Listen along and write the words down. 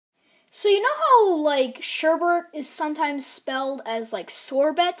So you know how, like, sherbet is sometimes spelled as, like,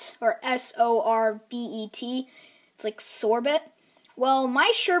 sorbet, or S-O-R-B-E-T? It's like sorbet. Well,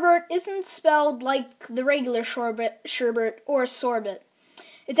 my sherbet isn't spelled like the regular sherbet or sorbet.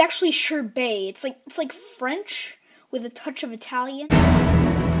 It's actually sherbet. It's like French with a touch of Italian.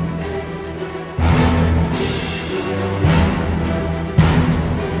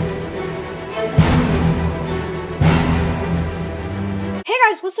 Hey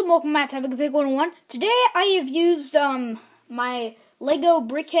guys, what's up? Welcome back to Epic Pig 101. Today I have used my Lego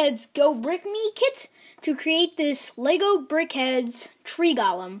Brickhead's Go Brick Me kit to create this Lego Brickhead's tree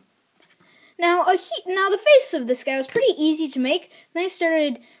golem. Now, the face of this guy was pretty easy to make. Then I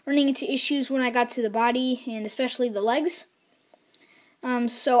started running into issues when I got to the body and especially the legs.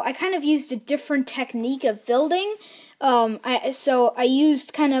 So I kind of used a different technique of building. I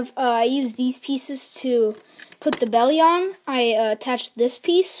used these pieces to put the belly on. I attached this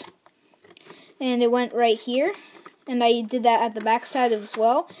piece, and it went right here. And I did that at the back side as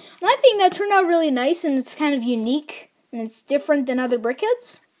well. And I think that turned out really nice, and it's kind of unique, and it's different than other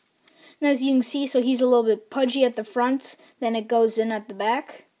brickheads. And as you can see, so he's a little bit pudgy at the front, then it goes in at the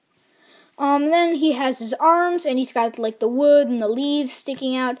back. Then he has his arms, and he's got like the wood and the leaves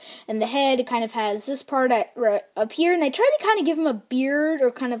sticking out, and the head kind of has this part right up here. And I tried to kind of give him a beard or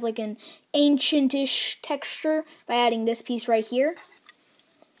kind of like an ancient-ish texture by adding this piece right here.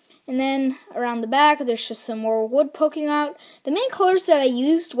 And then around the back, there's just some more wood poking out. The main colors that I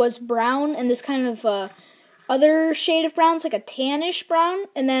used was brown and this kind of other shade of brown, it's like a tannish brown,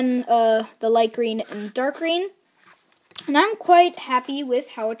 and then the light green and dark green. And I'm quite happy with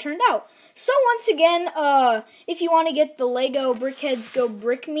how it turned out. So once again, if you want to get the Lego Brickhead's Go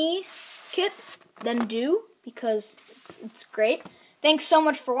Brick Me kit, then do, because it's great. Thanks so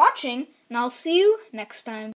much for watching, and I'll see you next time.